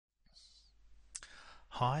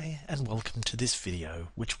Hi and welcome to this video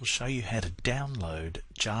which will show you how to download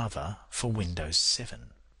Java for Windows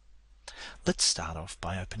 7. Let's start off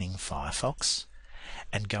by opening Firefox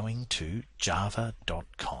and going to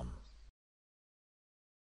java.com.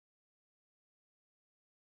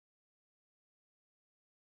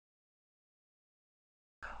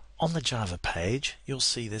 On the Java page you'll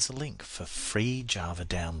see there's a link for free Java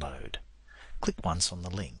download. Click once on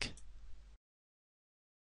the link.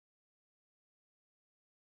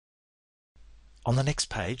 On the next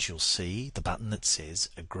page you'll see the button that says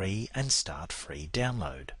Agree and Start Free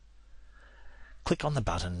Download. Click on the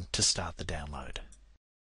button to start the download.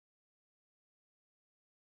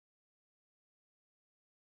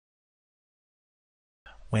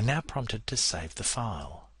 We're now prompted to save the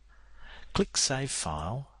file. Click Save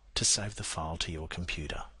File to save the file to your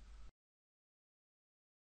computer.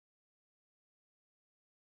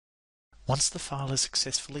 Once the file is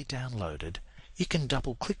successfully downloaded, you can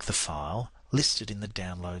double-click the file listed in the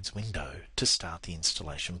Downloads window to start the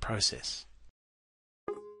installation process.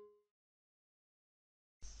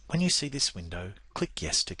 When you see this window, click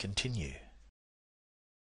Yes to continue.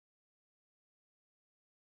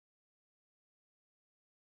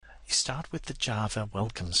 You start with the Java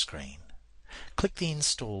Welcome screen. Click the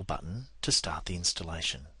Install button to start the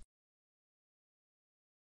installation.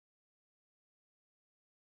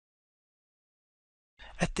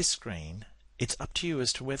 At this screen, it's up to you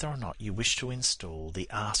as to whether or not you wish to install the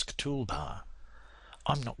Ask toolbar.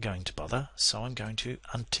 I'm not going to bother, so I'm going to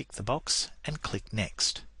untick the box and click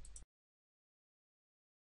Next.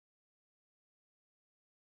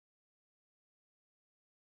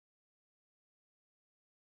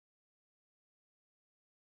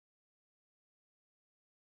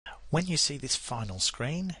 When you see this final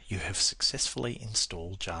screen, you have successfully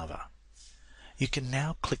installed Java. You can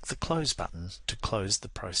now click the Close button to close the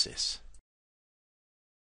process.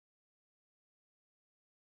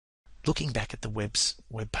 Looking back at the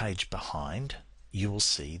web page behind, you will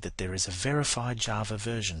see that there is a Verify Java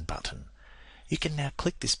Version button. You can now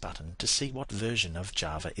click this button to see what version of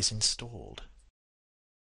Java is installed.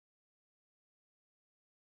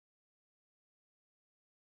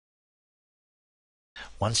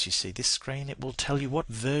 Once you see this screen, it will tell you what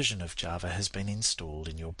version of Java has been installed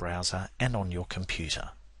in your browser and on your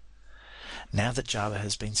computer. Now that Java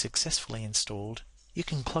has been successfully installed, you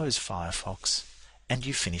can close Firefox and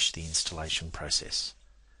you finish the installation process.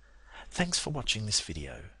 Thanks for watching this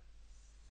video.